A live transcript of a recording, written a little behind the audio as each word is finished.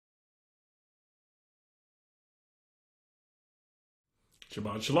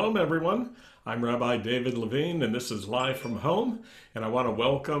Shabbat Shalom, everyone. I'm Rabbi David Levine, and this is Live from Home. And I want to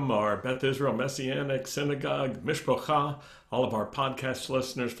welcome our Beth Israel Messianic Synagogue, Mishpocha, all of our podcast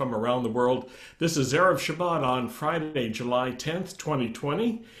listeners from around the world. This is Erev Shabbat on Friday, July 10th,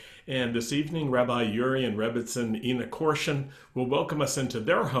 2020. And this evening, Rabbi Yuri and Rebbitzin Ina Korshin will welcome us into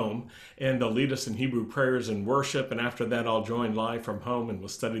their home, and they'll lead us in Hebrew prayers and worship. And after that, I'll join Live from Home, and we'll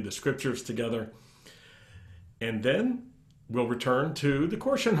study the scriptures together. And then we'll return to the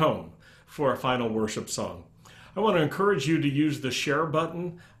Korshin home for a final worship song. I want to encourage you to use the share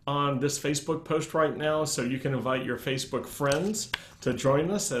button on this Facebook post right now so you can invite your Facebook friends to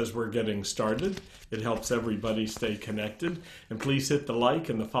join us as we're getting started. It helps everybody stay connected. And please hit the like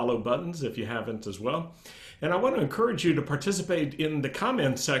and the follow buttons if you haven't as well. And I want to encourage you to participate in the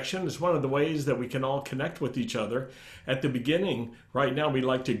comment section. It's one of the ways that we can all connect with each other. At the beginning, right now, we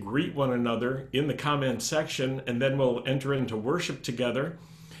like to greet one another in the comment section, and then we'll enter into worship together.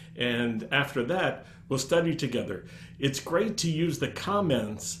 And after that, we'll study together. It's great to use the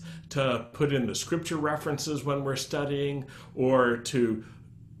comments to put in the scripture references when we're studying, or to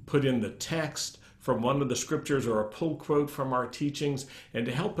put in the text from one of the scriptures or a pull quote from our teachings, and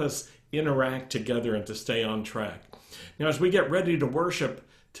to help us interact together and to stay on track. Now, as we get ready to worship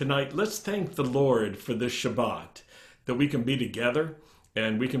tonight, let's thank the Lord for this Shabbat, that we can be together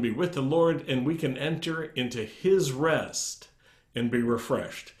and we can be with the Lord and we can enter into His rest and be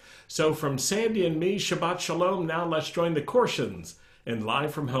refreshed. So from Sandy and me, Shabbat Shalom. Now let's join the Korshins and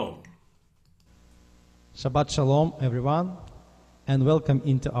Live from Home. Shabbat Shalom, everyone, and welcome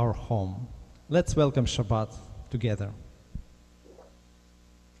into our home. Let's welcome Shabbat together.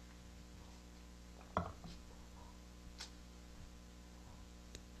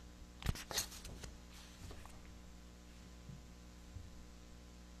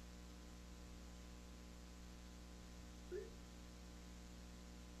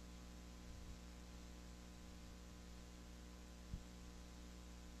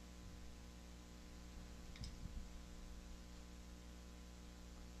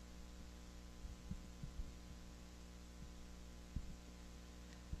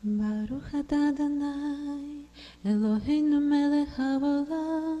 Baruch atah Adonai, Eloheinu melech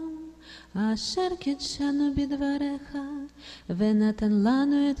haolam, asher kidshanu bidvarecha, venatan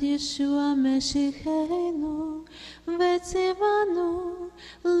lanu et Yeshua Meshichenu, vetzivanu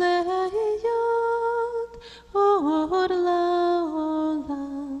lehiyot or laolam.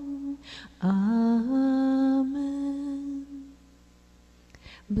 Amen.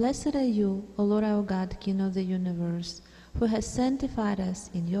 Blessed are you, O Lord our God, King of the universe, who has sanctified us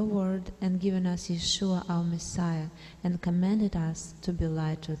in your word and given us Yeshua our Messiah and commanded us to be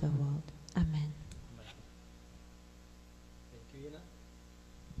light to the world. Amen. Thank you, Ina.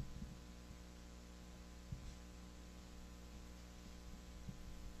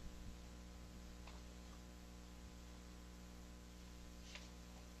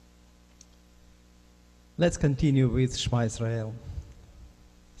 Let's continue with Shema Israel.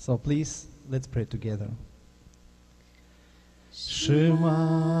 So please, let's pray together. Shema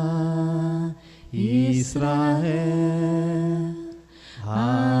Israel,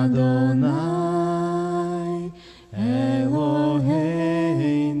 Adonai Eloheinu,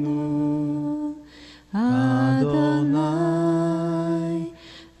 Adonai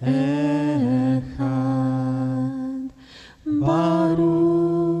Echad,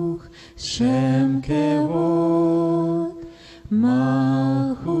 Baruch Shem Kevod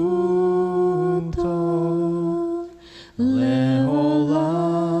Malchuto Leolam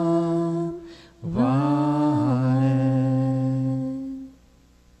Vaed.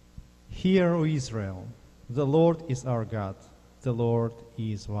 Hear, O Israel, the Lord is our God, the Lord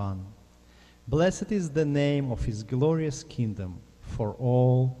is one. Blessed is the name of His glorious kingdom for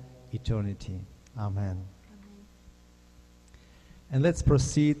all eternity. Amen. And let's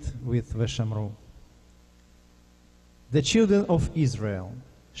proceed with Veshamru. The children of Israel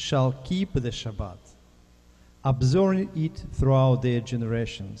shall keep the Shabbat, observing it throughout their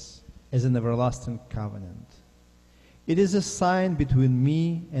generations as an everlasting covenant. It is a sign between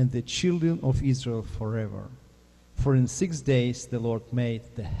me and the children of Israel forever. For in 6 days the Lord made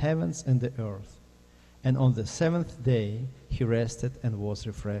the heavens and the earth, and on the seventh day He rested and was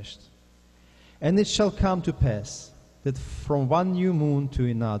refreshed. And it shall come to pass that from one new moon to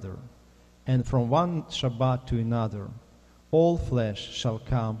another, and from one Shabbat to another, all flesh shall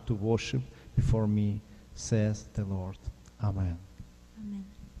come to worship before me, says the Lord. Amen. Amen.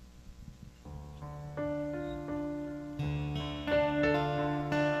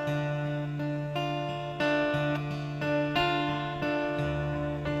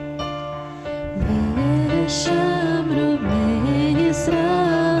 Shamru Bnei Yisrael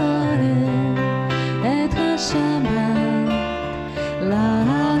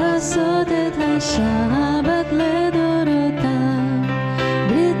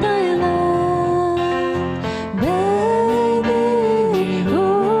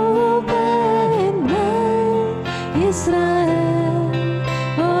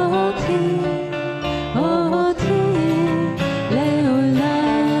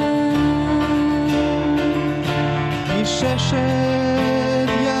ששת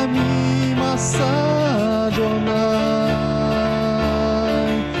ימים עשה אדוני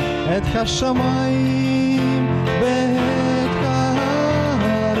את השמיים ואת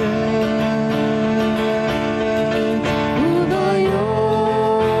הארץ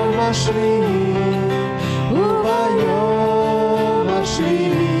וביום השביעי וביום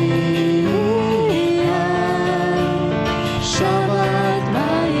השביעי שבת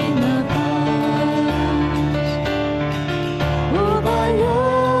וינפש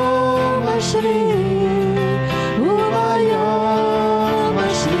וביום השביעי וביום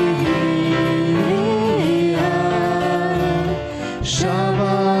השביעי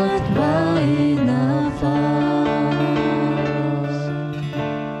שבת וינפש.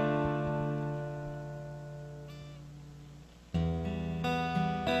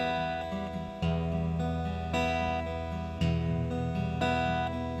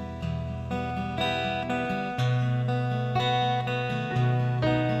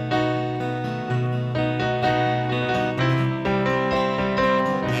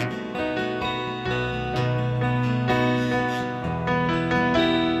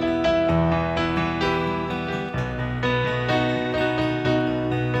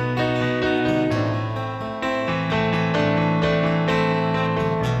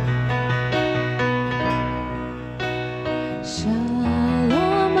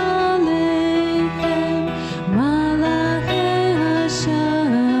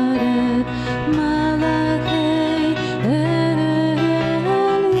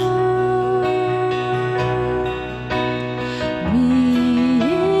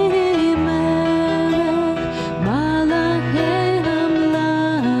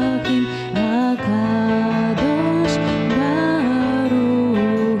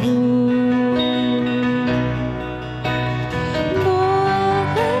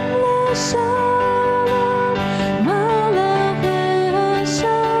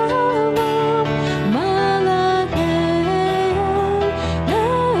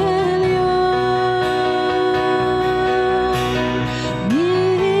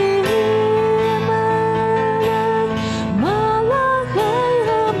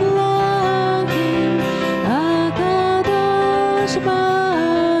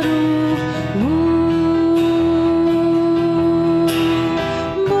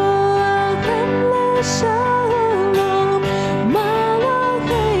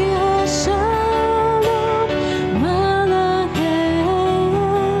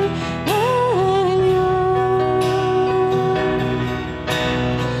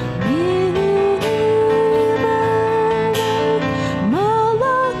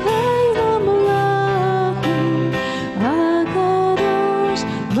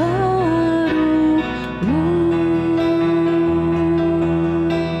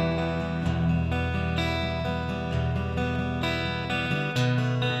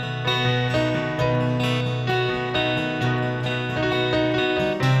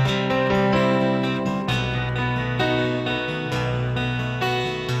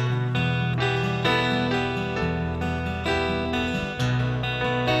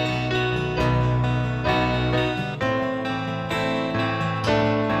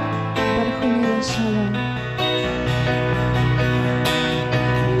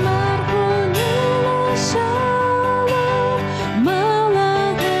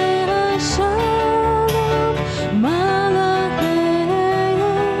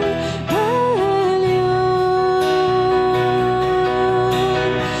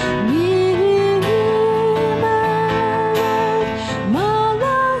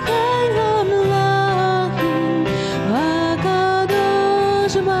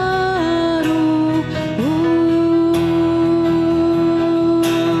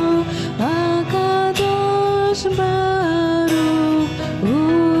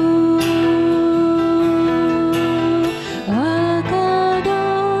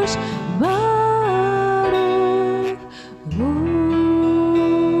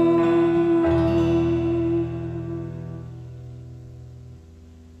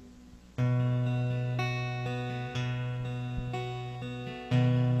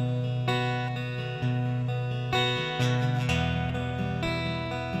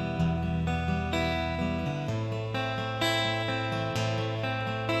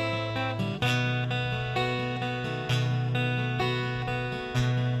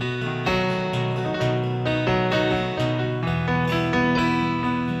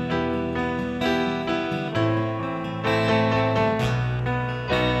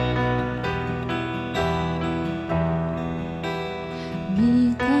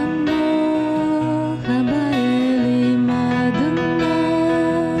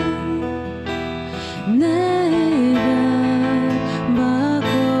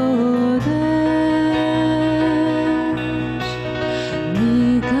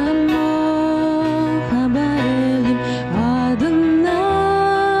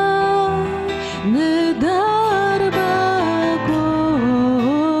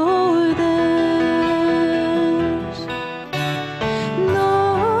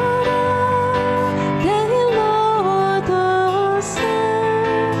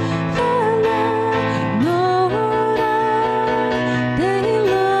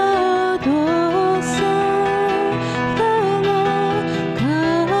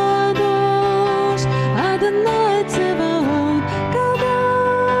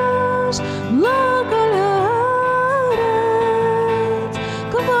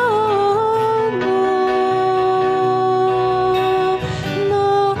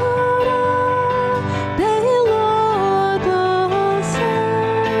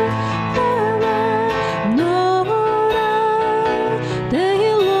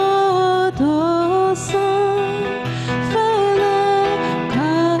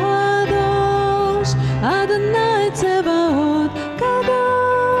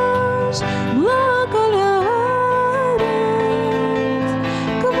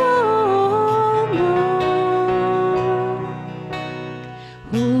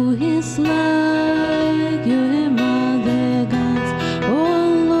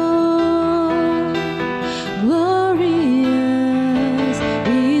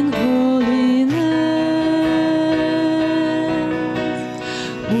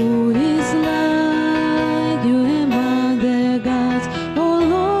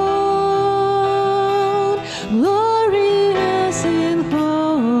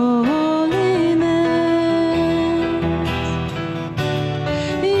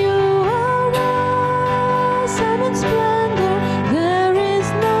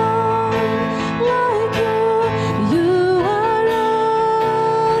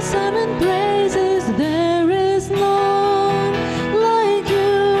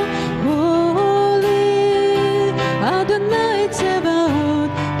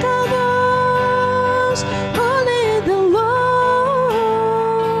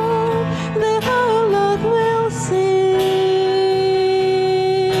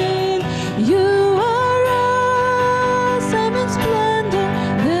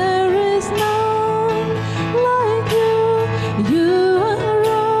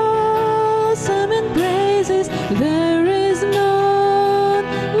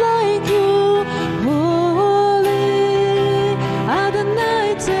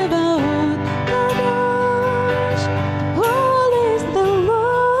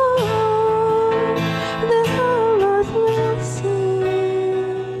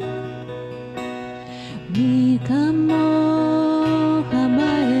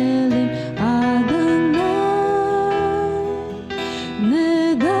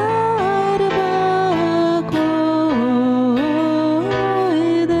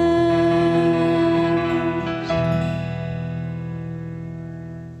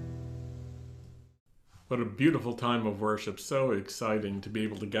 What a beautiful time of worship. So exciting to be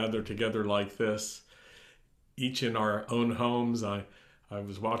able to gather together like this, each in our own homes. I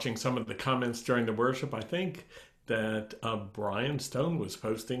was watching some of the comments during the worship. I think that Brian Stone was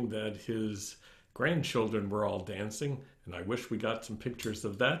posting that his grandchildren were all dancing, and I wish we got some pictures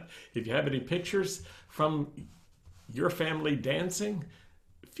of that. If you have any pictures from your family dancing,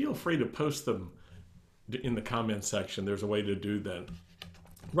 feel free to post them in the comment section. There's a way to do that.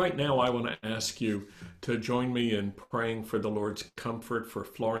 Right now, I want to ask you to join me in praying for the Lord's comfort for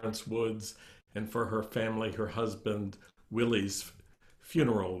Florence Woods and for her family. Her husband, Willie's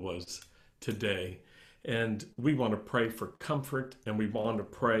funeral was today. And we want to pray for comfort, and we want to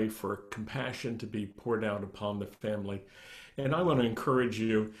pray for compassion to be poured out upon the family. And I want to encourage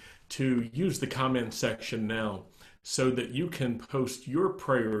you to use the comment section now so that you can post your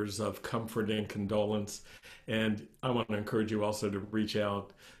prayers of comfort and condolence. And I want to encourage you also to reach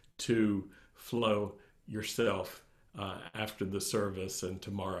out to Flo yourself after the service and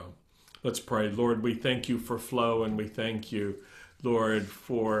tomorrow. Let's pray. Lord, we thank you for Flo, and we thank you, Lord,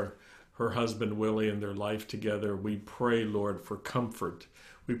 for her husband Willie and their life together. We pray, Lord, for comfort.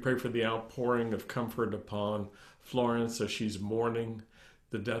 We pray for the outpouring of comfort upon Florence as she's mourning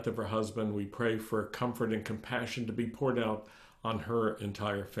the death of her husband. We pray for comfort and compassion to be poured out on her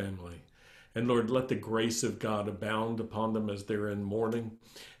entire family. And Lord, let the grace of God abound upon them as they're in mourning,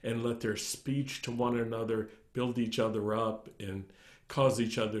 and let their speech to one another build each other up and cause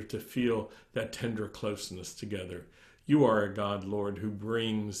each other to feel that tender closeness together. You are a God, Lord, who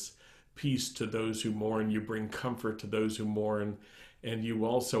brings peace to those who mourn. You bring comfort to those who mourn. And you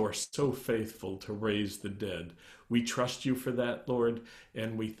also are so faithful to raise the dead. We trust you for that, Lord,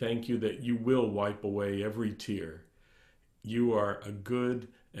 and we thank you that you will wipe away every tear. You are a good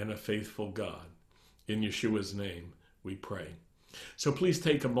and a faithful God. In Yeshua's name, we pray. So please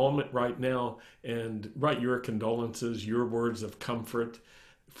take a moment right now and write your condolences, your words of comfort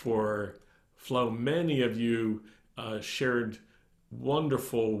for Flo. Many of you shared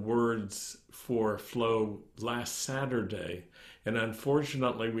wonderful words for Flo last Saturday. And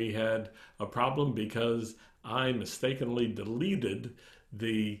unfortunately, we had a problem because I mistakenly deleted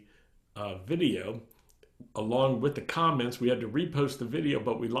the video along with the comments. We had to repost the video,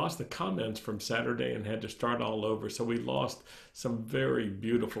 but we lost the comments from Saturday and had to start all over. So we lost some very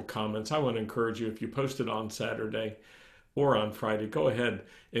beautiful comments. I want to encourage you, if you posted on Saturday or on Friday, go ahead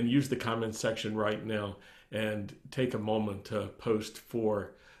and use the comment section right now and take a moment to post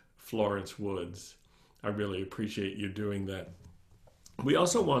for Florence Woods. I really appreciate you doing that. We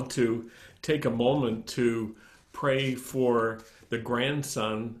also want to take a moment to pray for the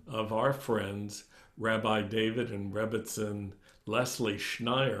grandson of our friends, Rabbi David and Rebbitzin Leslie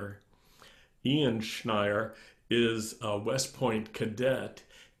Schneier. Ian Schneier is a West Point cadet,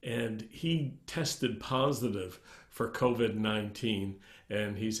 and he tested positive for COVID-19,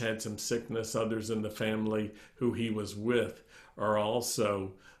 and he's had some sickness. Others in the family who he was with are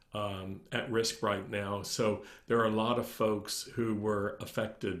also at risk right now. So there are a lot of folks who were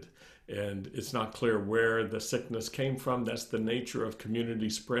affected, and it's not clear where the sickness came from. That's the nature of community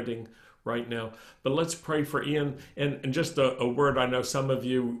spreading right now. But let's pray for Ian. And just a word, I know some of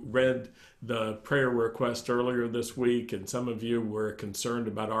you read the prayer request earlier this week, and some of you were concerned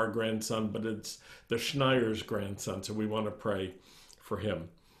about our grandson, but it's the Schneier's grandson, so we want to pray for him.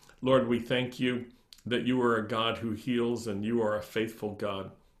 Lord, we thank you that you are a God who heals, and you are a faithful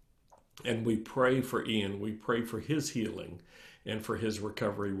God. And we pray for Ian. We pray for his healing and for his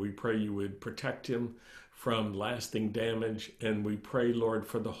recovery. We pray you would protect him from lasting damage. And we pray, Lord,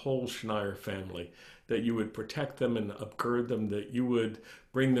 for the whole Schneier family, that you would protect them and upgird them, that you would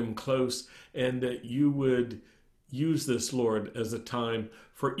bring them close, and that you would use this, Lord, as a time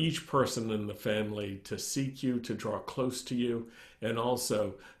for each person in the family to seek you, to draw close to you, and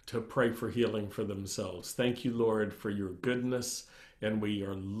also to pray for healing for themselves. Thank you, Lord, for your goodness. And we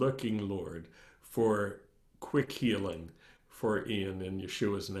are looking, Lord, for quick healing for Ian. In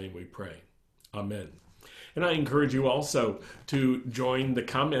Yeshua's name we pray. Amen. And I encourage you also to join the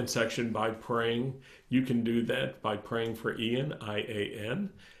comment section by praying. You can do that by praying for Ian,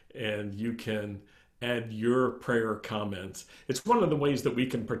 I-A-N, and you can add your prayer comments. It's one of the ways that we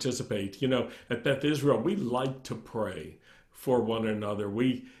can participate. You know, at Beth Israel, we like to pray for one another.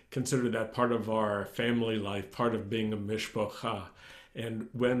 We consider that part of our family life, part of being a mishpocha. And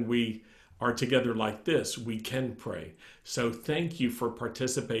when we are together like this, we can pray. So thank you for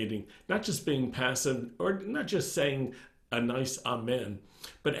participating, not just being passive or not just saying a nice amen,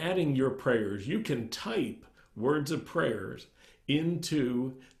 but adding your prayers. You can type words of prayers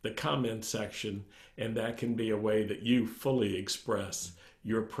into the comment section, and that can be a way that you fully express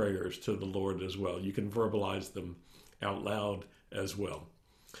your prayers to the Lord as well. You can verbalize them out loud as well.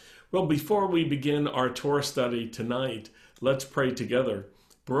 Well, before we begin our Torah study tonight, let's pray together.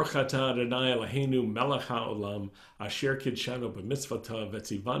 Baruch atah Adonai Eloheinu melech haolam, asher kidshanu b'mitzvotav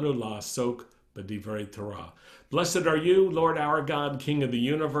v'tzivanu la'asok b'divrei Torah. Blessed are you, Lord our God, King of the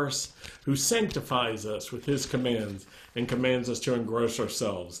universe, who sanctifies us with his commands and commands us to engross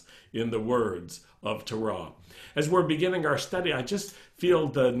ourselves in the words of Torah. As we're beginning our study, I just feel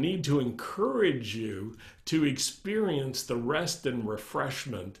the need to encourage you to experience the rest and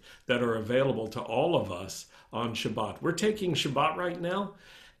refreshment that are available to all of us on Shabbat. We're taking Shabbat right now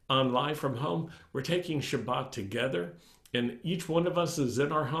on Live from Home. We're taking Shabbat together, and each one of us is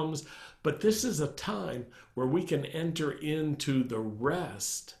in our homes. But this is a time where we can enter into the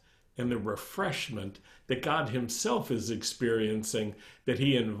rest and the refreshment that God himself is experiencing, that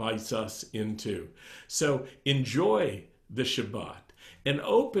he invites us into. So enjoy the Shabbat and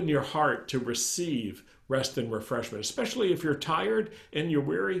open your heart to receive rest and refreshment, especially if you're tired and you're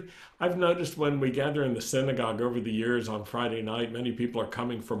weary. I've noticed when we gather in the synagogue over the years on Friday night, many people are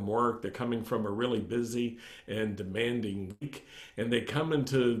coming from work. They're coming from a really busy and demanding week, and they come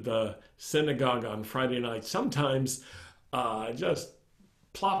into the synagogue on Friday night, sometimes just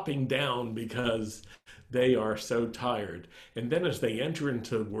plopping down because they are so tired. And then as they enter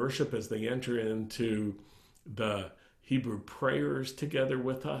into worship, as they enter into the Hebrew prayers together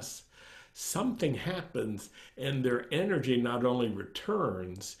with us, something happens, and their energy not only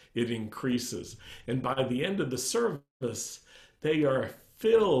returns, it increases. And by the end of the service, they are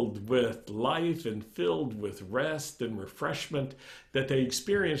filled with life and filled with rest and refreshment that they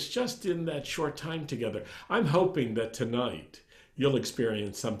experience just in that short time together. I'm hoping that tonight you'll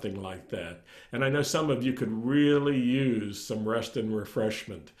experience something like that. And I know some of you could really use some rest and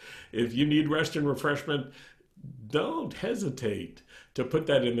refreshment. If you need rest and refreshment, don't hesitate to put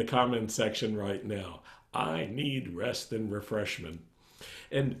that in the comment section right now. I need rest and refreshment.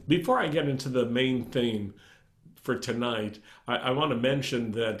 And before I get into the main theme for tonight, I want to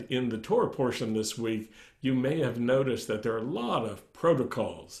mention that in the Torah portion this week, you may have noticed that there are a lot of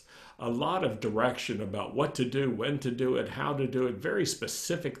protocols, a lot of direction about what to do, when to do it, how to do it, very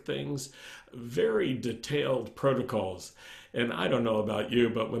specific things, very detailed protocols. And I don't know about you,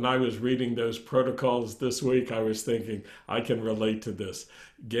 but when I was reading those protocols this week, I was thinking, I can relate to this.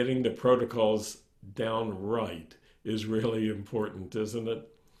 Getting the protocols down right is really important, isn't it?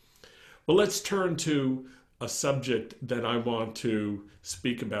 Well, let's turn to a subject that I want to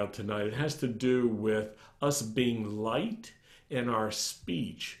speak about tonight. It has to do with us being light and our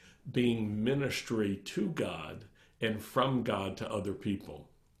speech being ministry to God and from God to other people.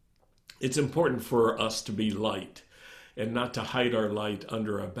 It's important for us to be light and not to hide our light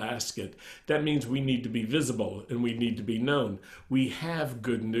under a basket. That means we need to be visible and we need to be known. We have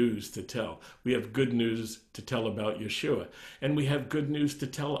good news to tell. We have good news to tell about Yeshua, and we have good news to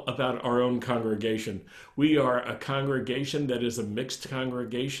tell about our own congregation. We are a congregation that is a mixed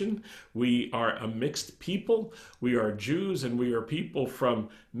congregation. We are a mixed people. We are Jews, and we are people from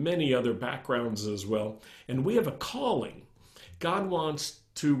many other backgrounds as well. And we have a calling. God wants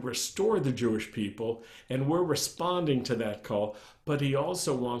to restore the Jewish people, and we're responding to that call, but he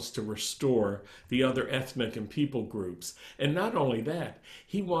also wants to restore the other ethnic and people groups. And not only that,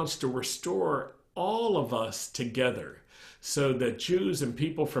 he wants to restore all of us together so that Jews and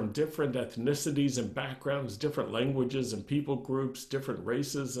people from different ethnicities and backgrounds, different languages and people groups, different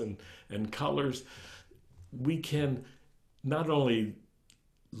races and colors, we can not only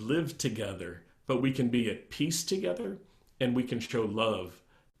live together, but we can be at peace together, and we can show love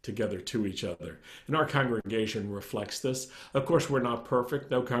together to each other. And our congregation reflects this. Of course, we're not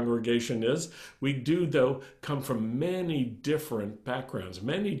perfect. No congregation is. We do, though, come from many different backgrounds,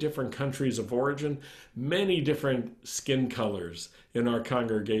 many different countries of origin, many different skin colors in our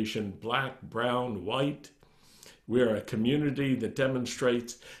congregation, black, brown, white. We are a community that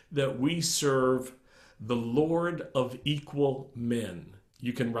demonstrates that we serve the Lord of equal men.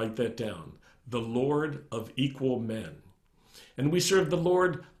 You can write that down. The Lord of equal men. And we serve the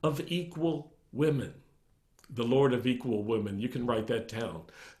Lord of equal women. The Lord of equal women. You can write that down.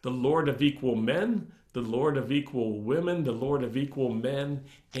 The Lord of equal men, the Lord of equal women, the Lord of equal men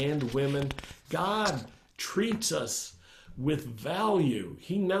and women. God treats us with value.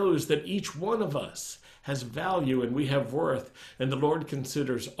 He knows that each one of us has value and we have worth. And the Lord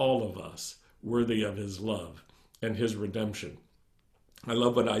considers all of us worthy of his love and his redemption. I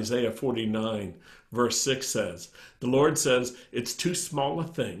love what Isaiah 49 verse 6 says. The Lord says, it's too small a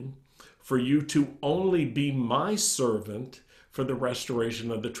thing for you to only be my servant for the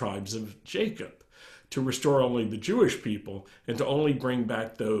restoration of the tribes of Jacob, to restore only the Jewish people and to only bring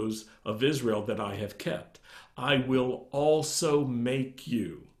back those of Israel that I have kept. I will also make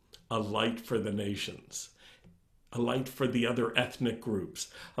you a light for the nations, a light for the other ethnic groups,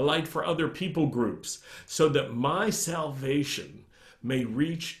 a light for other people groups, so that my salvation may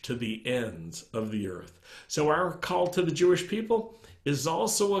reach to the ends of the earth. So our call to the Jewish people is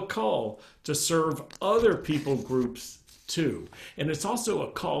also a call to serve other people groups too. And it's also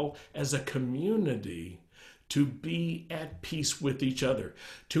a call as a community to be at peace with each other,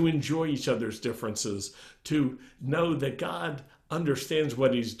 to enjoy each other's differences, to know that God understands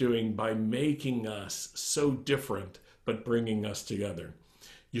what he's doing by making us so different, but bringing us together.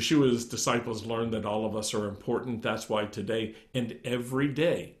 Yeshua's disciples learned that all of us are important. That's why today and every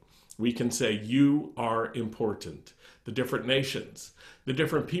day we can say, you are important. The different nations, the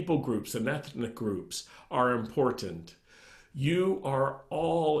different people groups and ethnic groups are important. You are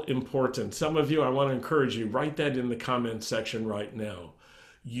all important. Some of you, I want to encourage you, write that in the comment section right now.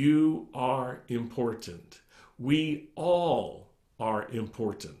 You are important. We all are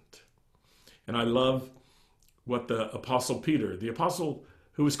important. And I love what the Apostle Peter, the apostle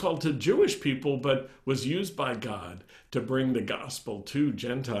who was called to Jewish people, but was used by God to bring the gospel to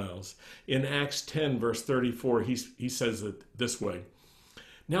Gentiles. In Acts 10, verse 34, he says it this way.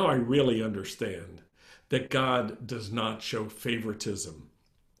 Now I really understand that God does not show favoritism.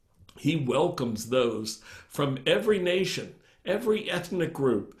 He welcomes those from every nation, every ethnic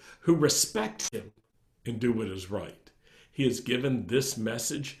group who respect him and do what is right. He has given this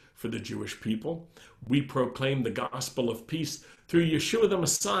message for the Jewish people. We proclaim the gospel of peace through Yeshua the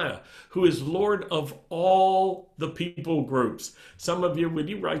Messiah, who is Lord of all the people groups. Some of you, would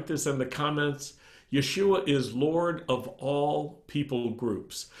you write this in the comments? Yeshua is Lord of all people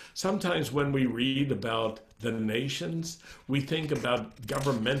groups. Sometimes when we read about the nations, we think about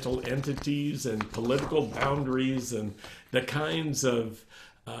governmental entities and political boundaries and the kinds of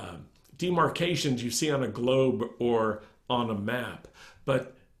demarcations you see on a globe or on a map.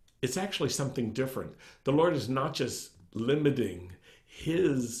 But it's actually something different. The Lord is not just limiting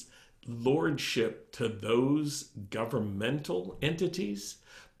his lordship to those governmental entities,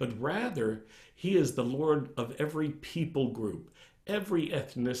 but rather he is the Lord of every people group, every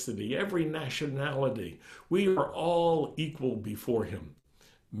ethnicity, every nationality. We are all equal before him,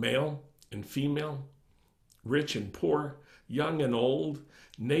 male and female, rich and poor, young and old,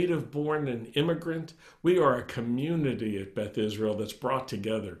 native born and immigrant. We are a community at Beth Israel that's brought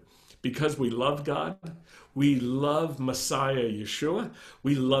together because we love God, we love Messiah Yeshua,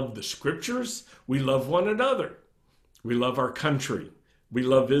 we love the scriptures, we love one another, we love our country, we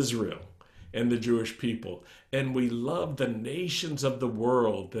love Israel and the Jewish people, and we love the nations of the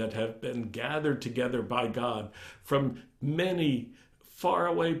world that have been gathered together by God. From many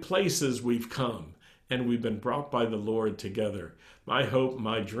faraway places we've come, and we've been brought by the Lord together. My hope,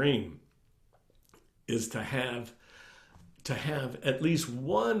 my dream is to have at least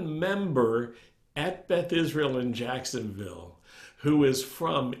one member at Beth Israel in Jacksonville who is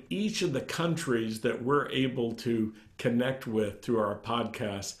from each of the countries that we're able to connect with through our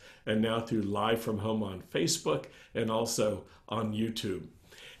podcast and now through Live from Home on Facebook and also on YouTube.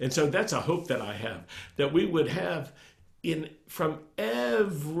 And so that's a hope that I have, that we would have from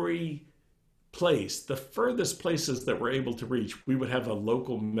every place, the furthest places that we're able to reach, we would have a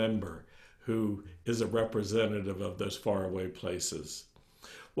local member who is a representative of those faraway places.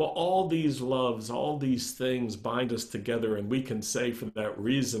 Well, all these loves, all these things bind us together, and we can say for that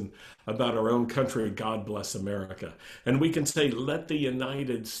reason about our own country, God bless America. And we can say, let the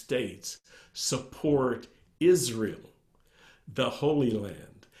United States support Israel, the Holy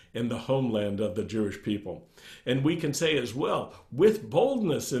Land, and the homeland of the Jewish people. And we can say as well, with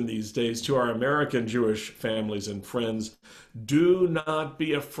boldness in these days to our American Jewish families and friends, do not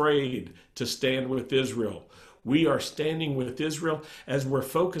be afraid to stand with Israel. We are standing with Israel as we're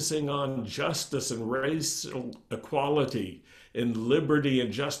focusing on justice and racial equality and liberty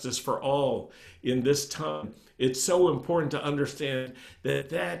and justice for all in this time. It's so important to understand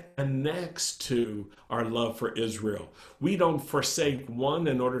that that connects to our love for Israel. We don't forsake one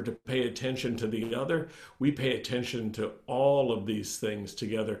in order to pay attention to the other. We pay attention to all of these things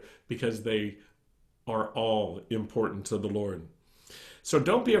together because they are all important to the Lord. So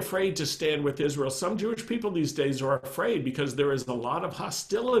don't be afraid to stand with Israel. Some Jewish people these days are afraid because there is a lot of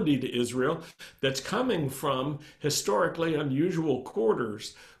hostility to Israel that's coming from historically unusual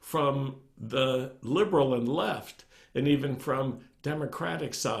quarters from the liberal and left, and even from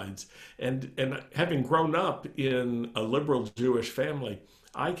democratic sides. And having grown up in a liberal Jewish family,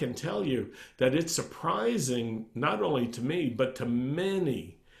 I can tell you that it's surprising, not only to me, but to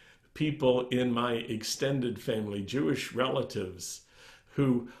many people in my extended family, Jewish relatives,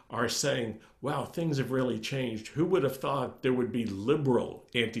 who are saying, wow, things have really changed. Who would have thought there would be liberal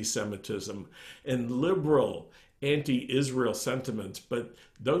anti-Semitism and liberal anti-Israel sentiments? But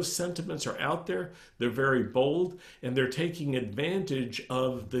those sentiments are out there. They're very bold, and they're taking advantage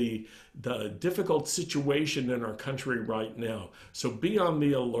of the difficult situation in our country right now. So be on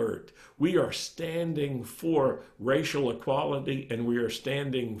the alert. We are standing for racial equality, and we are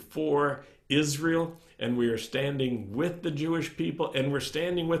standing for Israel, and we are standing with the Jewish people, and we're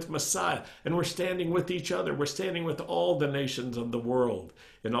standing with Messiah, and we're standing with each other. We're standing with all the nations of the world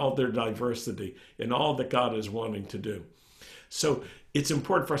in all their diversity, in all that God is wanting to do. So it's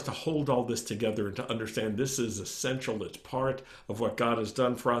important for us to hold all this together and to understand this is essential. It's part of what God has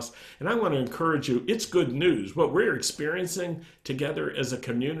done for us. And I want to encourage you, it's good news. What we're experiencing together as a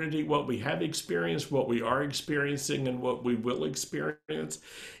community, what we have experienced, what we are experiencing, and what we will experience,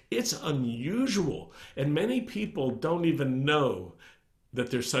 it's unusual. And many people don't even know that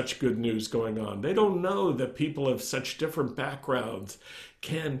there's such good news going on. They don't know that people of such different backgrounds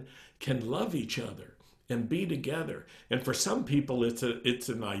can love each other and be together. And for some people, it's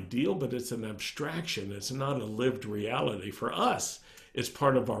an ideal, but it's an abstraction. It's not a lived reality. For us, it's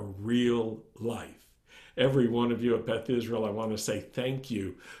part of our real life. Every one of you at Beth Israel, I want to say thank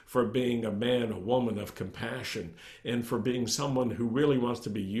you for being a man, a woman of compassion, and for being someone who really wants to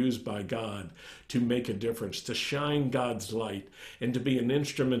be used by God to make a difference, to shine God's light, and to be an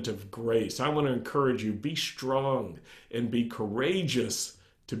instrument of grace. I want to encourage you, be strong and be courageous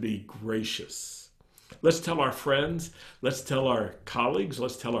to be gracious. Let's tell our friends, let's tell our colleagues,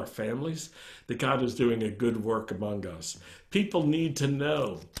 let's tell our families that God is doing a good work among us. People need to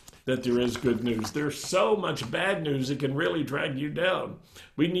know that there is good news. There's so much bad news it can really drag you down.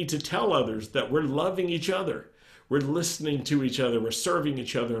 We need to tell others that we're loving each other. We're listening to each other, we're serving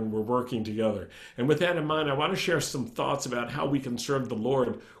each other, and we're working together. And with that in mind, I want to share some thoughts about how we can serve the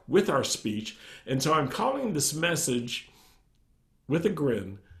Lord with our speech. And so I'm calling this message, with a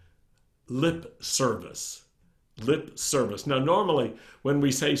grin, lip service. Lip service. Now, normally, when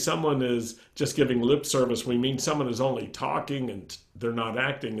we say someone is just giving lip service, we mean someone is only talking and they're not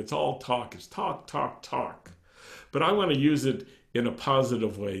acting. It's all talk. It's talk, talk, talk. But I want to use it in a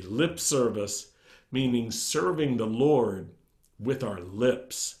positive way. Lip service, meaning serving the Lord with our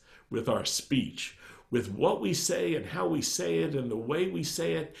lips, with our speech, with what we say and how we say it and the way we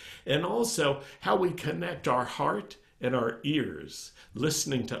say it, and also how we connect our heart and our ears,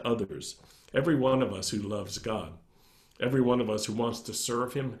 listening to others. Every one of us who loves God, every one of us who wants to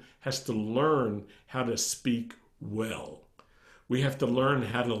serve Him has to learn how to speak well. We have to learn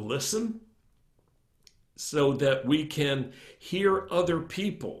how to listen so that we can hear other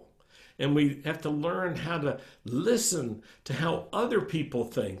people. And we have to learn how to listen to how other people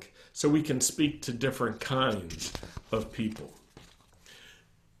think so we can speak to different kinds of people.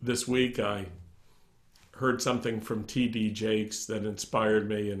 This week I heard something from T.D. Jakes that inspired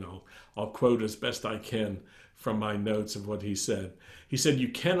me, and I'll quote as best I can from my notes of what he said. He said, "You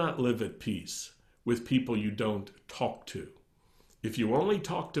cannot live at peace with people you don't talk to. If you only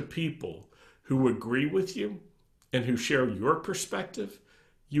talk to people who agree with you and who share your perspective,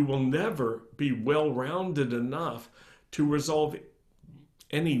 you will never be well-rounded enough to resolve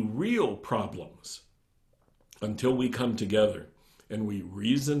any real problems until we come together and we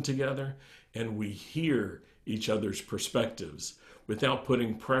reason together and we hear each other's perspectives without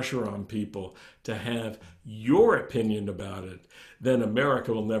putting pressure on people to have your opinion about it. Then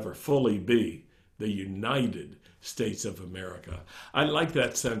America will never fully be the United States of America." I like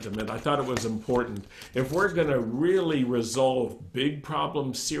that sentiment. I thought it was important. If we're going to really resolve big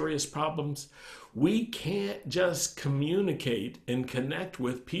problems, serious problems, we can't just communicate and connect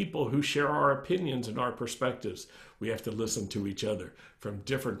with people who share our opinions and our perspectives. We have to listen to each other from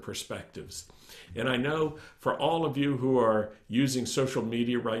different perspectives. And I know for all of you who are using social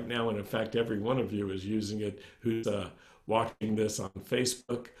media right now, and in fact every one of you is using it, who's watching this on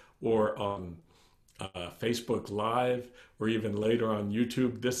Facebook or on Facebook Live, or even later on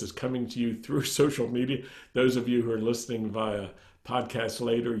YouTube, this is coming to you through social media. Those of you who are listening via podcast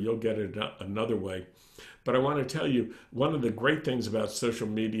later, you'll get it another way. But I want to tell you, one of the great things about social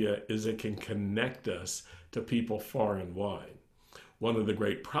media is it can connect us to people far and wide. One of the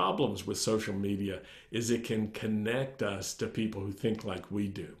great problems with social media is it can connect us to people who think like we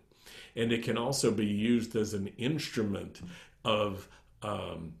do. And it can also be used as an instrument of,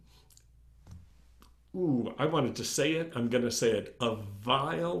 I wanted to say it, I'm going to say it, of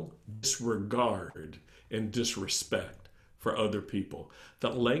vile disregard and disrespect for other people. The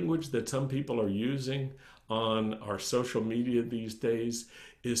language that some people are using on our social media these days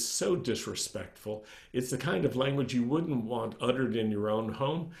is so disrespectful. It's the kind of language you wouldn't want uttered in your own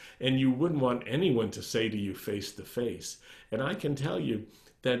home, and you wouldn't want anyone to say to you face to face. And I can tell you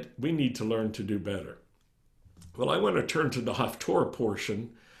that we need to learn to do better. Well, I want to turn to the Haftorah portion.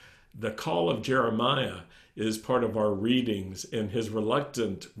 The call of Jeremiah is part of our readings and his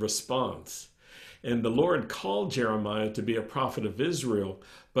reluctant response. And the Lord called Jeremiah to be a prophet of Israel,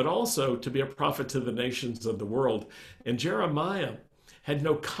 but also to be a prophet to the nations of the world. And Jeremiah had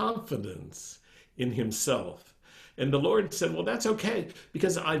no confidence in himself. And the Lord said, well, that's okay,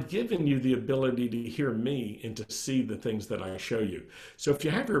 because I've given you the ability to hear me and to see the things that I show you. So if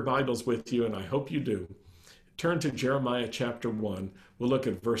you have your Bibles with you, and I hope you do, turn to Jeremiah chapter 1. We'll look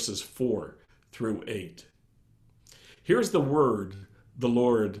at verses 4 through 8. Here's the word the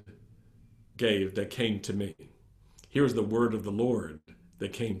Lord gave that came to me. Here's the word of the Lord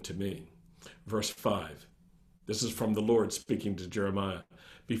that came to me. Verse 5. This is from the Lord speaking to Jeremiah.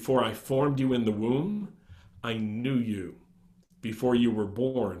 Before I formed you in the womb, I knew you. Before you were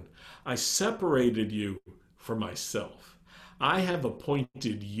born, I separated you for myself. I have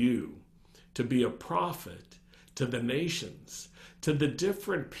appointed you to be a prophet to the nations, to the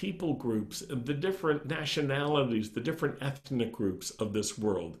different people groups, the different nationalities, the different ethnic groups of this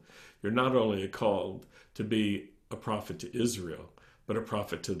world. You're not only called to be a prophet to Israel, but a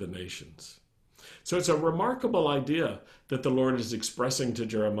prophet to the nations. So it's a remarkable idea that the Lord is expressing to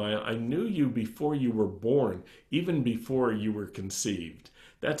Jeremiah. I knew you before you were born, even before you were conceived.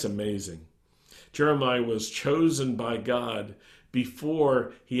 That's amazing. Jeremiah was chosen by God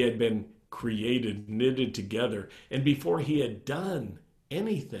before he had been created, knitted together, and before he had done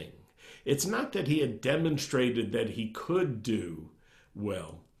anything. It's not that he had demonstrated that he could do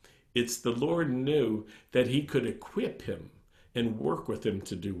well. It's the Lord knew that he could equip him and work with him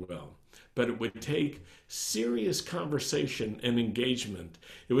to do well. But it would take serious conversation and engagement.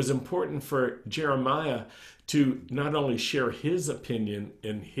 It was important for Jeremiah to not only share his opinion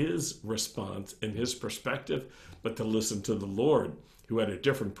and his response and his perspective, but to listen to the Lord, who had a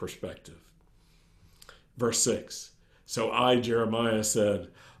different perspective. Verse 6. So I, Jeremiah, said,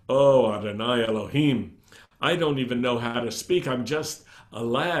 Oh, Adonai Elohim, I don't even know how to speak. I'm just a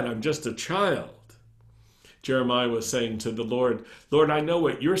lad. I'm just a child. Jeremiah was saying to the Lord, Lord, I know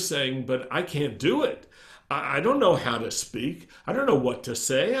what you're saying, but I can't do it. I don't know how to speak. I don't know what to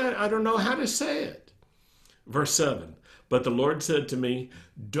say. I don't know how to say it. Verse 7, but the Lord said to me,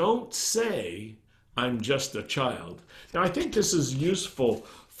 don't say I'm just a child. Now, I think this is useful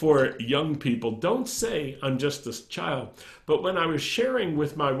for young people. Don't say I'm just a child. But when I was sharing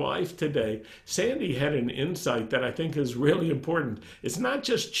with my wife today, Sandy had an insight that I think is really important. It's not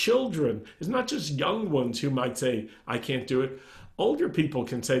just children. It's not just young ones who might say, I can't do it. Older people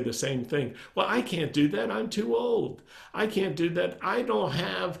can say the same thing. Well, I can't do that. I'm too old. I can't do that. I don't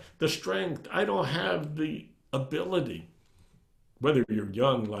have the strength. I don't have the ability. Whether you're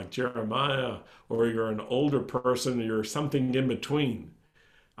young like Jeremiah or you're an older person or you're something in between,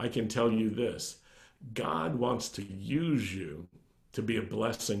 I can tell you this. God wants to use you to be a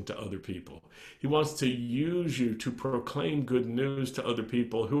blessing to other people. He wants to use you to proclaim good news to other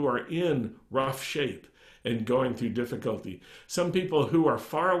people who are in rough shape and going through difficulty. Some people who are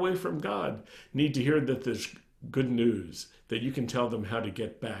far away from God need to hear that there's good news, that you can tell them how to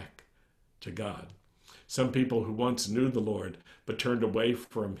get back to God. Some people who once knew the Lord but turned away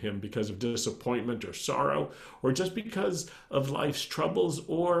from him because of disappointment or sorrow, or just because of life's troubles,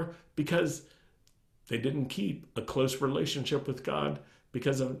 or because they didn't keep a close relationship with God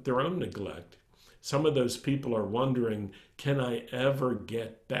because of their own neglect. Some of those people are wondering, can I ever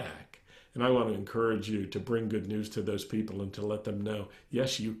get back? And I want to encourage you to bring good news to those people and to let them know,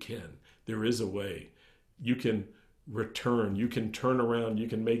 yes, you can. There is a way. You can return. You can turn around. You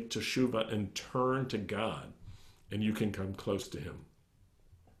can make teshuvah and turn to God, and you can come close to him.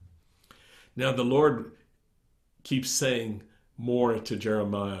 Now, the Lord keeps saying more to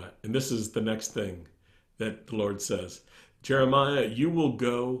Jeremiah, and this is the next thing that the Lord says. Jeremiah, you will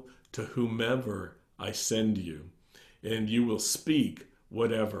go to whomever I send you, and you will speak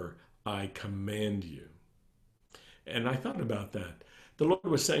whatever I command you. And I thought about that. The Lord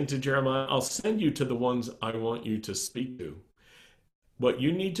was saying to Jeremiah, I'll send you to the ones I want you to speak to. What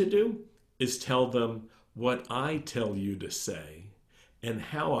you need to do is tell them what I tell you to say and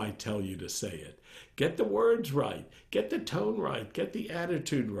how I tell you to say it. Get the words right. Get the tone right. Get the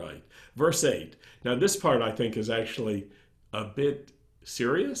attitude right. Verse 8. Now, this part I think is actually a bit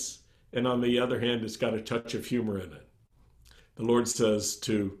serious, and on the other hand, it's got a touch of humor in it. The Lord says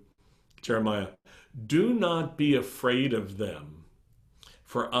to Jeremiah, do not be afraid of them,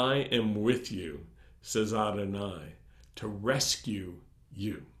 for I am with you says Adonai, to rescue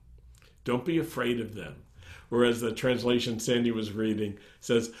you. Don't be afraid of them. Or as the translation Sandy was reading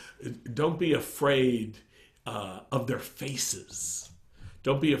says, don't be afraid of their faces.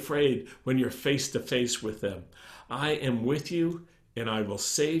 Don't be afraid when you're face to face with them. I am with you and I will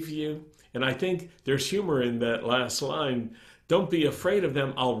save you. And I think there's humor in that last line. Don't be afraid of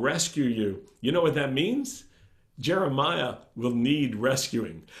them. I'll rescue you. You know what that means? Jeremiah will need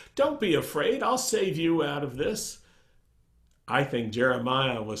rescuing. Don't be afraid. I'll save you out of this. I think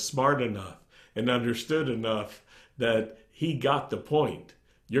Jeremiah was smart enough and understood enough that he got the point.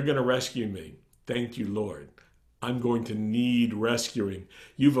 You're going to rescue me. Thank you, Lord. I'm going to need rescuing.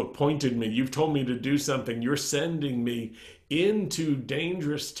 You've appointed me. You've told me to do something. You're sending me into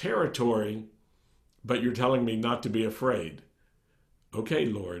dangerous territory, but you're telling me not to be afraid. Okay,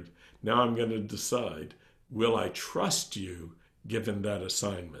 Lord, now I'm going to decide, will I trust you given that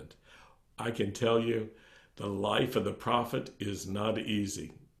assignment? I can tell you, the life of the prophet is not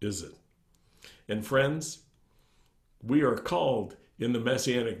easy, is it? And friends, we are called in the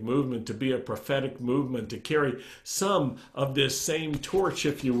Messianic movement to be a prophetic movement, to carry some of this same torch,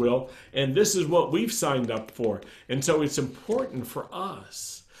 if you will, and this is what we've signed up for. And so it's important for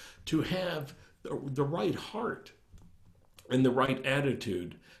us to have the right heart and the right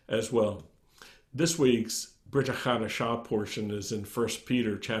attitude as well. This week's Brit Hadashah portion is in 1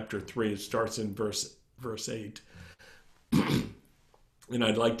 Peter chapter 3. It starts in verse 8. And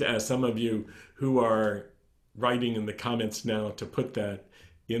I'd like to ask some of you who are writing in the comments now to put that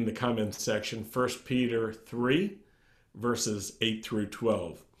in the comments section. 1 Peter 3, verses 8 through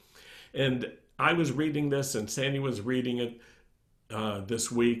 12. And I was reading this, and Sandy was reading it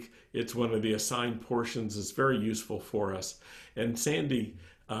this week. It's one of the assigned portions. It's very useful for us. And Sandy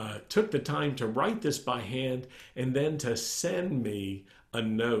took the time to write this by hand and then to send me a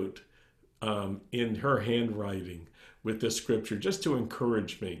note in her handwriting with this scripture, just to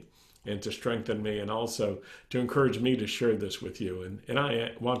encourage me and to strengthen me, and also to encourage me to share this with you. And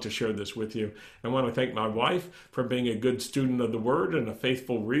I want to share this with you. I want to thank my wife for being a good student of the Word and a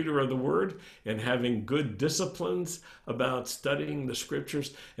faithful reader of the Word and having good disciplines about studying the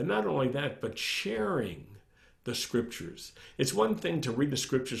Scriptures. And not only that, but sharing the Scriptures. It's one thing to read the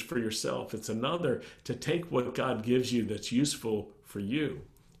Scriptures for yourself. It's another to take what God gives you that's useful for you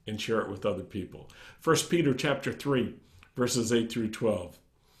and share it with other people. 1 Peter chapter 3, verses 8 through 12.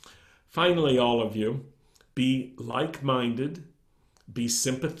 Finally, all of you, be like-minded, be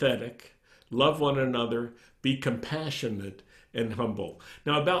sympathetic, love one another, be compassionate and humble.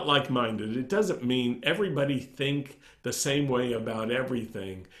 Now, about like-minded, it doesn't mean everybody think the same way about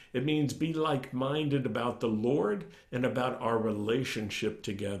everything. It means be like-minded about the Lord and about our relationship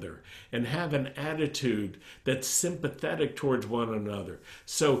together, and have an attitude that's sympathetic towards one another.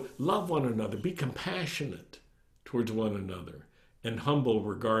 So love one another, be compassionate towards one another, and humble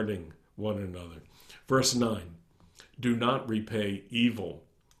regarding one another. Verse 9, do not repay evil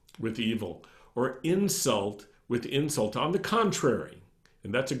with evil or insult with insult. On the contrary,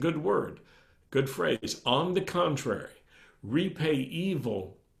 and that's a good word, good phrase, on the contrary, repay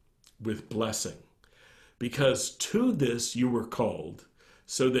evil with blessing, because to this you were called,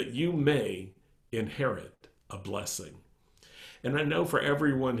 so that you may inherit a blessing. And I know for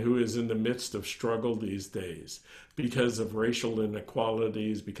everyone who is in the midst of struggle these days, because of racial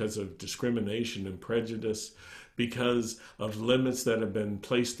inequalities, because of discrimination and prejudice, because of limits that have been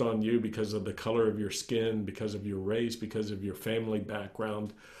placed on you because of the color of your skin, because of your race, because of your family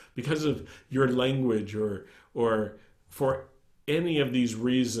background, because of your language, or for any of these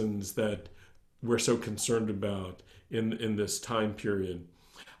reasons that we're so concerned about in this time period,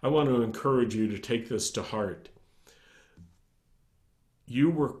 I want to encourage you to take this to heart. You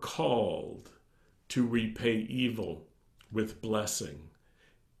were called to repay evil with blessing,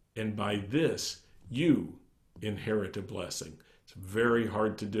 and by this you inherit a blessing. It's very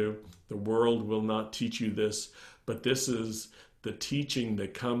hard to do. The world will not teach you this, but this is the teaching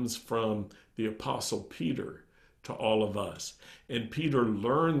that comes from the Apostle Peter to all of us. And Peter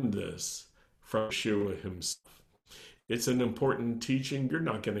learned this from Yeshua himself. It's an important teaching. You're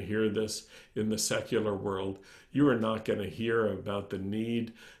not going to hear this in the secular world. You are not going to hear about the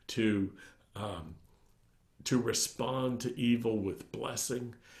need to respond to evil with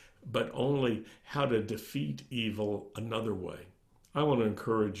blessing, but only how to defeat evil another way. I want to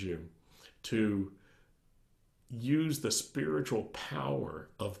encourage you to use the spiritual power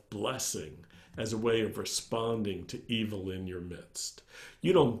of blessing as a way of responding to evil in your midst.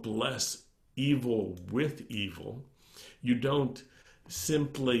 You don't bless evil with evil. You don't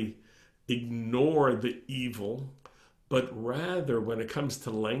simply ignore the evil, But rather, when it comes to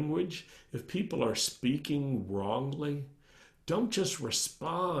language, if people are speaking wrongly, don't just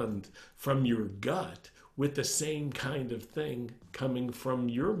respond from your gut with the same kind of thing coming from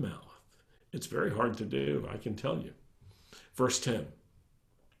your mouth. It's very hard to do, I can tell you. Verse 10.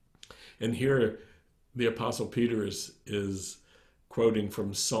 And here the Apostle Peter is quoting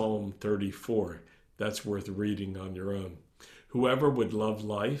from Psalm 34. That's worth reading on your own. Whoever would love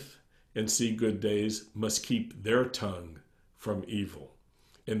life and see good days must keep their tongue from evil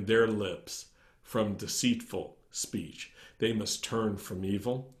and their lips from deceitful speech. They must turn from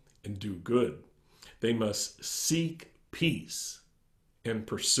evil and do good. They must seek peace and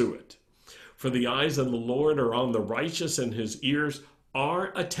pursue it. For the eyes of the Lord are on the righteous, and his ears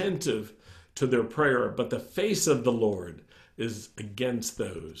are attentive to their prayer, but the face of the Lord is against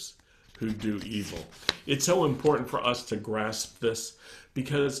those who do evil. It's so important for us to grasp this,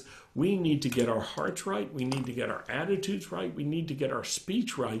 because we need to get our hearts right, we need to get our attitudes right, we need to get our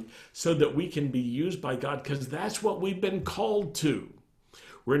speech right so that we can be used by God, because that's what we've been called to.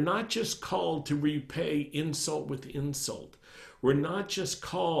 We're not just called to repay insult with insult. We're not just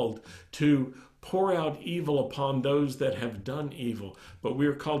called to pour out evil upon those that have done evil, but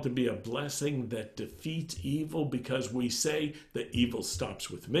we're called to be a blessing that defeats evil, because we say that evil stops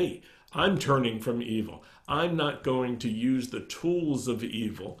with me. I'm turning from evil. I'm not going to use the tools of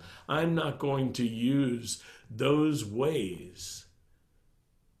evil. I'm not going to use those ways,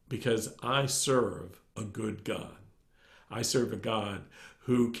 because I serve a good God. I serve a God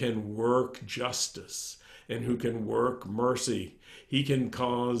who can work justice and who can work mercy. He can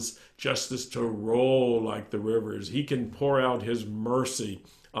cause justice to roll like the rivers. He can pour out his mercy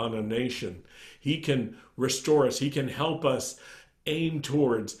on a nation. He can restore us. He can help us aim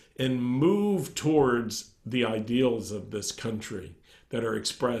towards and move towards the ideals of this country that are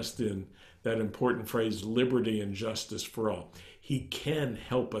expressed in that important phrase, liberty and justice for all. He can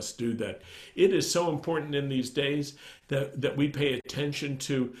help us do that. It is so important in these days that we pay attention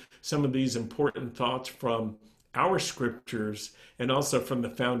to some of these important thoughts from our scriptures and also from the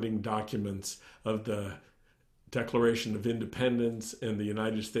founding documents of the Declaration of Independence and the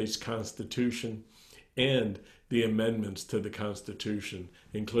United States Constitution and the amendments to the Constitution,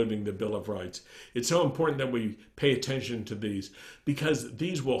 including the Bill of Rights. It's so important that we pay attention to these, because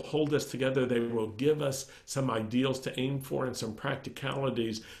these will hold us together. They will give us some ideals to aim for and some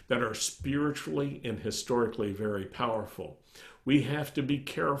practicalities that are spiritually and historically very powerful. We have to be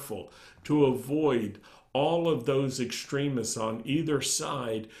careful to avoid all of those extremists on either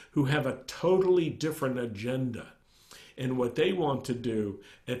side who have a totally different agenda. And what they want to do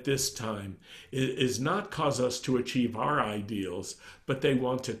at this time is not cause us to achieve our ideals, but they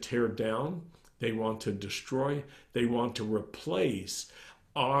want to tear down, they want to destroy, they want to replace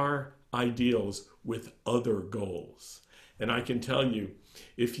our ideals with other goals. And I can tell you,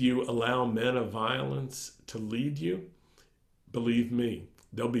 if you allow men of violence to lead you, believe me,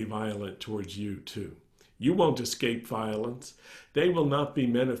 they'll be violent towards you too. You won't escape violence. They will not be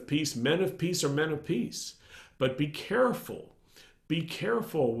men of peace. Men of peace are men of peace. But be careful. Be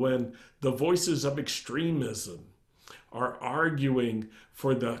careful when the voices of extremism are arguing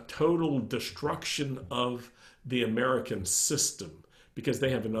for the total destruction of the American system, because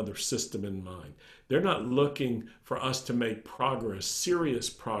they have another system in mind. They're not looking for us to make progress, serious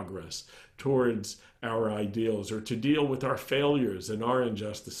progress, towards our ideals or to deal with our failures and our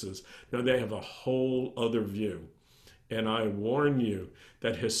injustices. No, they have a whole other view. And I warn you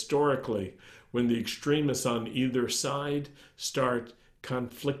that historically, when the extremists on either side start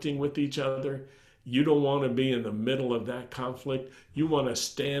conflicting with each other, you don't want to be in the middle of that conflict. You want to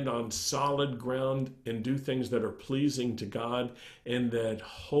stand on solid ground and do things that are pleasing to God and that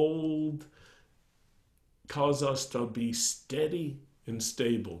cause us to be steady and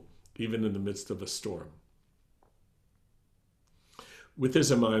stable, even in the midst of a storm. With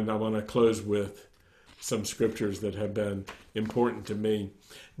this in mind, I want to close with some scriptures that have been important to me.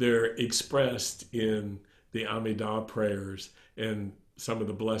 They're expressed in the Amidah prayers and some of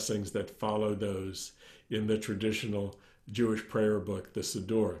the blessings that follow those in the traditional Jewish prayer book, the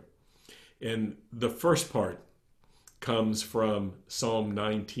Siddur. And the first part comes from Psalm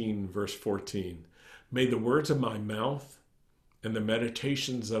 19, verse 14. May the words of my mouth and the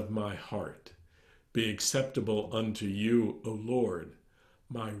meditations of my heart be acceptable unto you, O Lord,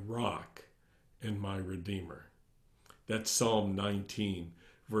 my rock and my redeemer. That's Psalm 19,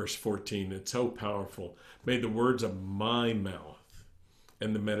 verse 14. It's so powerful. May the words of my mouth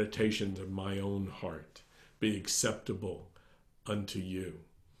and the meditations of my own heart be acceptable unto you,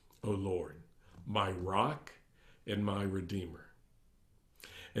 O Lord, my rock and my redeemer.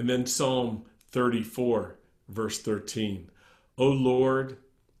 And then Psalm 34, verse 13. O Lord,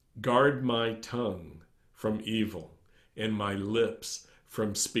 guard my tongue from evil and my lips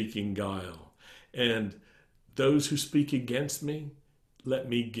from speaking guile. And those who speak against me, let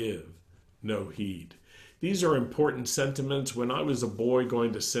me give no heed. These are important sentiments. When I was a boy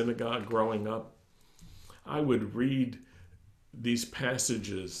going to synagogue growing up, I would read these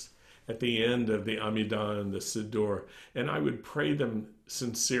passages at the end of the Amidah and the Siddur, and I would pray them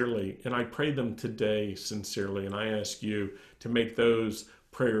sincerely, and I pray them today sincerely, and I ask you to make those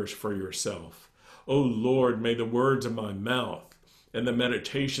prayers for yourself. O Lord, may the words of my mouth and the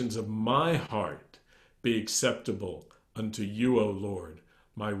meditations of my heart be acceptable unto you, O Lord,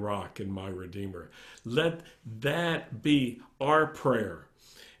 my rock and my redeemer. Let that be our prayer.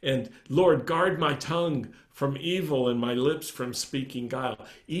 And Lord, guard my tongue from evil and my lips from speaking guile.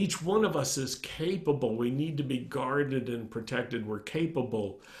 Each one of us is capable. We need to be guarded and protected. We're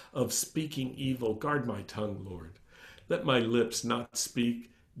capable of speaking evil. Guard my tongue, Lord. Let my lips not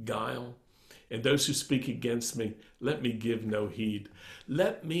speak guile. And those who speak against me, let me give no heed.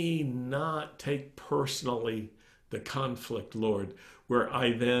 Let me not take personally the conflict, Lord, where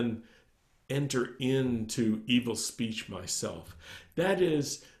I then enter into evil speech myself. That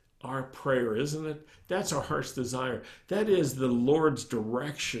is our prayer, isn't it? That's our heart's desire. That is the Lord's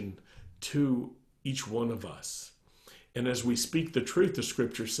direction to each one of us. And as we speak the truth, the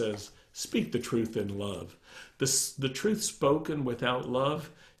scripture says, speak the truth in love. The truth spoken without love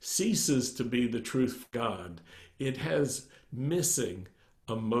ceases to be the truth of God. It has missing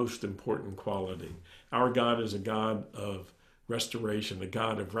a most important quality. Our God is a God of restoration, a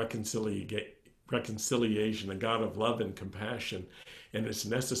God of reconciliation, a God of love and compassion. And it's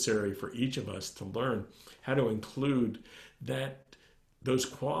necessary for each of us to learn how to include those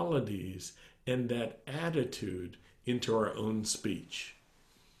qualities and that attitude into our own speech.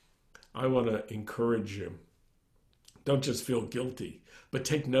 I want to encourage you. Don't just feel guilty, but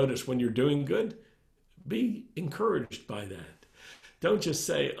take notice when you're doing good. Be encouraged by that. Don't just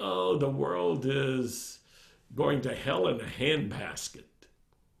say, oh, the world is going to hell in a handbasket.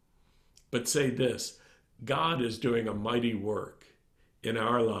 But say this, God is doing a mighty work in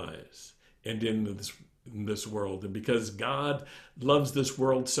our lives and in this world. And because God loves this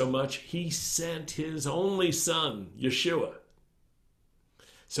world so much, he sent his only son, Yeshua,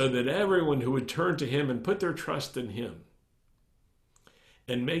 so that everyone who would turn to him and put their trust in him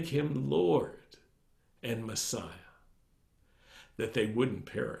and make him Lord and Messiah, that they wouldn't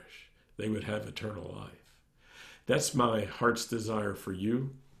perish, they would have eternal life. That's my heart's desire for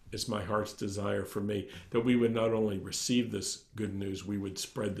you. It's my heart's desire for me, that we would not only receive this good news, we would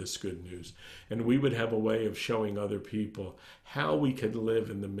spread this good news. And we would have a way of showing other people how we could live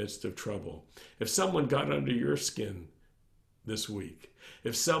in the midst of trouble. If someone got under your skin this week,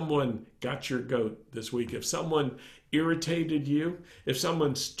 if someone got your goat this week, if someone irritated you, if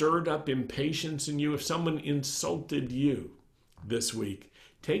someone stirred up impatience in you, if someone insulted you this week,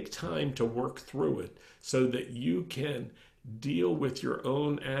 take time to work through it so that you can deal with your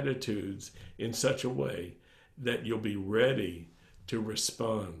own attitudes in such a way that you'll be ready to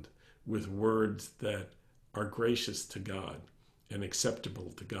respond with words that are gracious to God and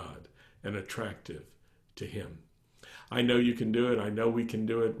acceptable to God and attractive to him. I know you can do it. I know we can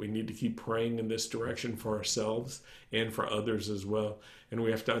do it. We need to keep praying in this direction for ourselves and for others as well. And we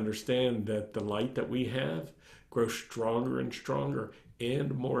have to understand that the light that we have grows stronger and stronger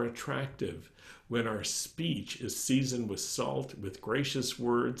and more attractive when our speech is seasoned with salt, with gracious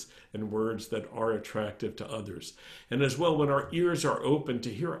words and words that are attractive to others. And as well, when our ears are open to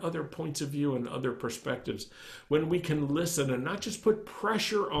hear other points of view and other perspectives, when we can listen and not just put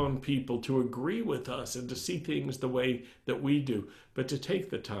pressure on people to agree with us and to see things the way that we do, but to take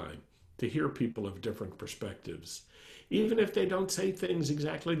the time to hear people of different perspectives. Even if they don't say things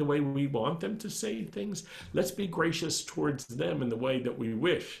exactly the way we want them to say things, let's be gracious towards them in the way that we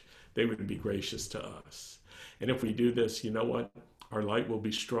wish they would be gracious to us. And if we do this, you know what? Our light will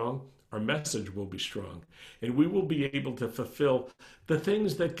be strong, our message will be strong, and we will be able to fulfill the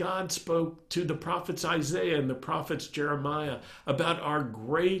things that God spoke to the prophets Isaiah and the prophets Jeremiah about our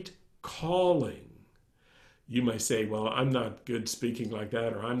great calling. You may say, well, I'm not good speaking like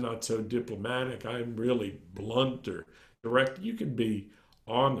that, or I'm not so diplomatic, I'm really blunt or direct. You can be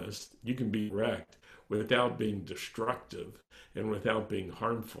honest, you can be direct without being destructive and without being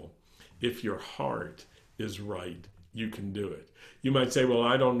harmful. If your heart is right, you can do it. You might say, well,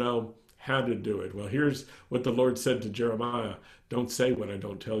 I don't know how to do it. Well, here's what the Lord said to Jeremiah. Don't say what I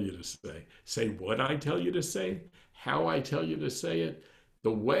don't tell you to say. Say what I tell you to say, how I tell you to say it,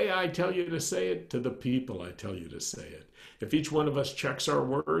 the way I tell you to say it to the people I tell you to say it. If each one of us checks our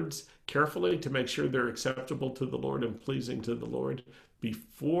words carefully to make sure they're acceptable to the Lord and pleasing to the Lord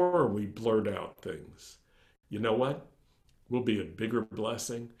before we blurt out things, you know what? We'll be a bigger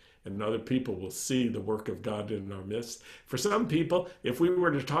blessing, and other people will see the work of God in our midst. For some people, if we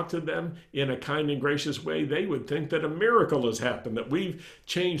were to talk to them in a kind and gracious way, they would think that a miracle has happened, that we've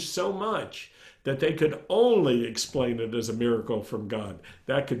changed so much that they could only explain it as a miracle from God.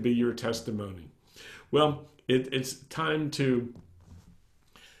 That could be your testimony. Well, it's time to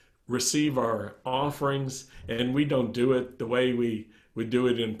receive our offerings, and we don't do it the way we do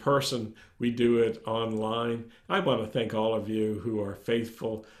it in person. We do it online. I want to thank all of you who are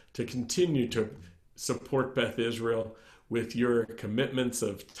faithful to continue to support Beth Israel with your commitments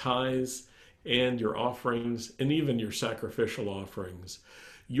of tithes and your offerings and even your sacrificial offerings.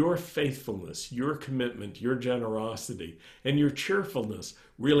 Your faithfulness, your commitment, your generosity, and your cheerfulness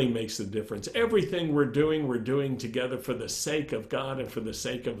really makes a difference. Everything we're doing together for the sake of God and for the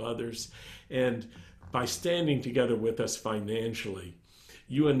sake of others. And by standing together with us financially,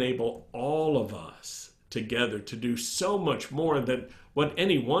 you enable all of us together to do so much more than what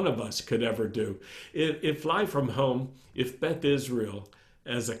any one of us could ever do. If Live from Home, if Beth Israel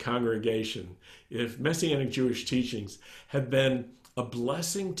as a congregation, if Messianic Jewish teachings have been a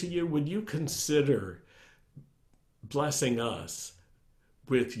blessing to you, would you consider blessing us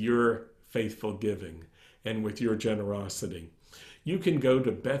with your faithful giving and with your generosity? You can go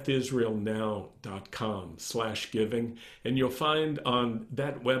to bethisraelnow.com/giving, and you'll find on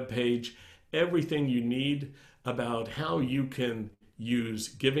that webpage everything you need about how you can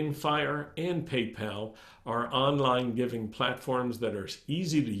use GivingFire and PayPal, our online giving platforms that are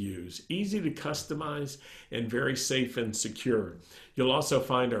easy to use, easy to customize, and very safe and secure. You'll also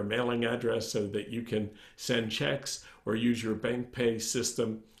find our mailing address so that you can send checks or use your bank pay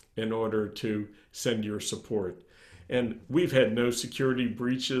system in order to send your support. And we've had no security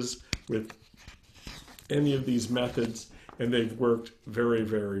breaches with any of these methods, and they've worked very,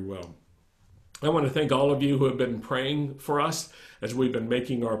 very well. I want to thank all of you who have been praying for us as we've been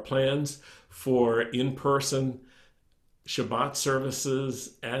making our plans for in-person Shabbat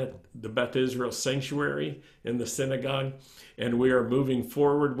services at the Beth Israel Sanctuary in the synagogue. And we are moving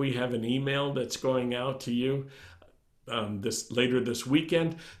forward. We have an email that's going out to you later this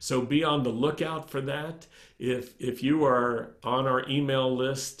weekend. So be on the lookout for that. If you are on our email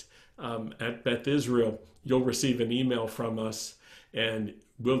list at Beth Israel, you'll receive an email from us, and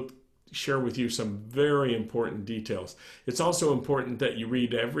we'll share with you some very important details. It's also important that you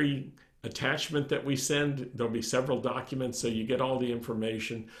read every attachment that we send. There'll be several documents, so you get all the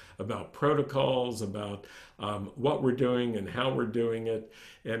information about protocols, about what we're doing and how we're doing it.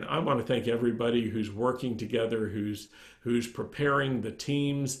 And I want to thank everybody who's working together, who's preparing the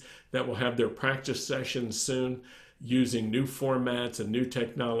teams that will have their practice sessions soon, using new formats and new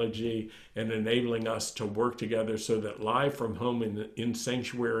technology and enabling us to work together so that Live from Home in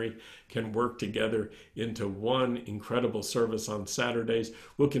Sanctuary can work together into one incredible service on Saturdays.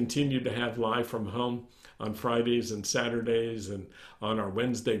 We'll continue to have Live from Home on Fridays and Saturdays, and on our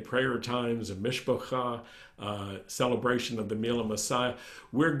Wednesday prayer times, a Mishpocha, celebration of the Meal of Messiah.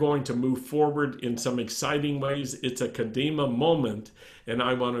 We're going to move forward in some exciting ways. It's a Kadima moment, and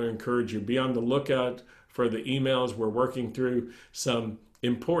I want to encourage you, be on the lookout for the emails. We're working through some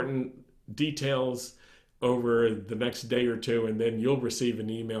important details over the next day or two, and then you'll receive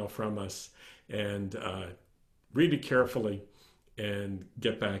an email from us, and read it carefully and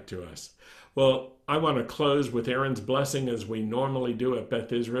get back to us. Well, I want to close with Aaron's blessing as we normally do at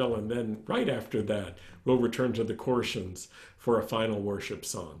Beth Israel, and then right after that, we'll return to the Korshans for a final worship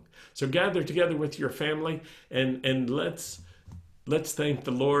song. So gather together with your family, and let's thank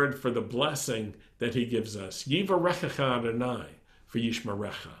the Lord for the blessing that he gives us. Yivarechecha Adonai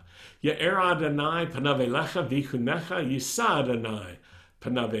v'yishmerecha. Ye'er Adonai panav elecha v'yichunecha. Yisa Adonai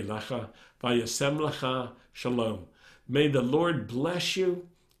panav elecha v'yasem lecha shalom. May the Lord bless you,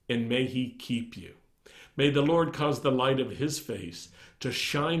 and may he keep you. May the Lord cause the light of his face to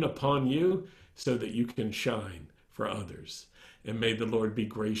shine upon you so that you can shine for others. And may the Lord be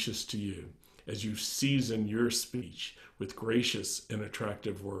gracious to you as you season your speech with gracious and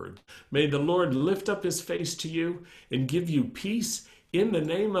attractive word. May the Lord lift up his face to you and give you peace in the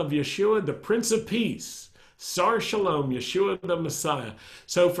name of Yeshua, the Prince of Peace. Sar Shalom, Yeshua the Messiah.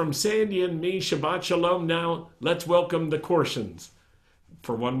 So from Sandy and me, Shabbat Shalom. Now let's welcome the Korshans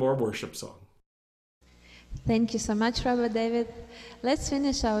for one more worship song. Thank you so much, Rabbi David. Let's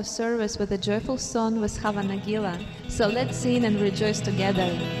finish our service with a joyful song with Hava Nagila. So let's sing and rejoice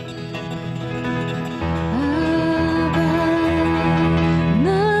together.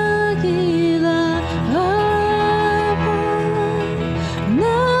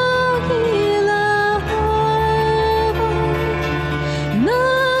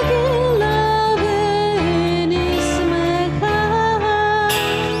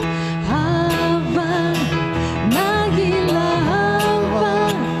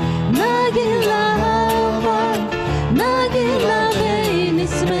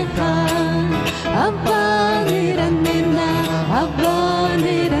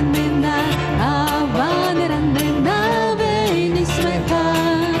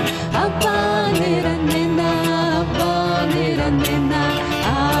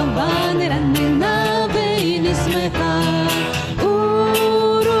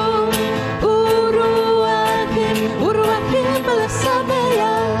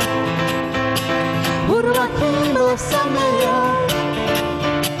 בלב שמח.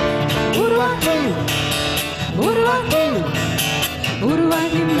 ורוחים, ורוחים,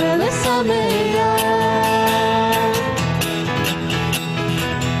 ורוחים בלב שמח.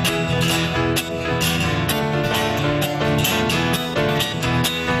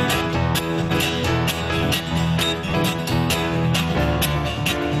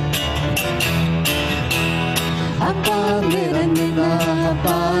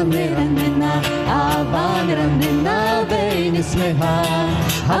 Hava niranina veini smeha.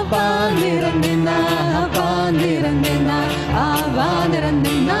 Hava niranina, hava niranina, hava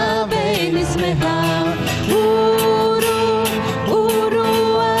niranina veini smeha.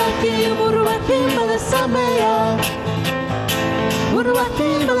 Uruachim, uruachim b'lev sameach.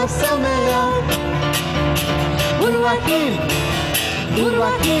 Uruachim b'lev sameach. Uruachim,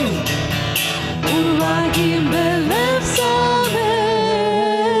 uruachim, uruachim b'lev sameach.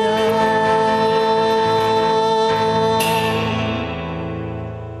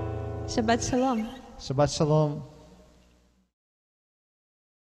 Shabbat Shalom. Shabbat Shalom.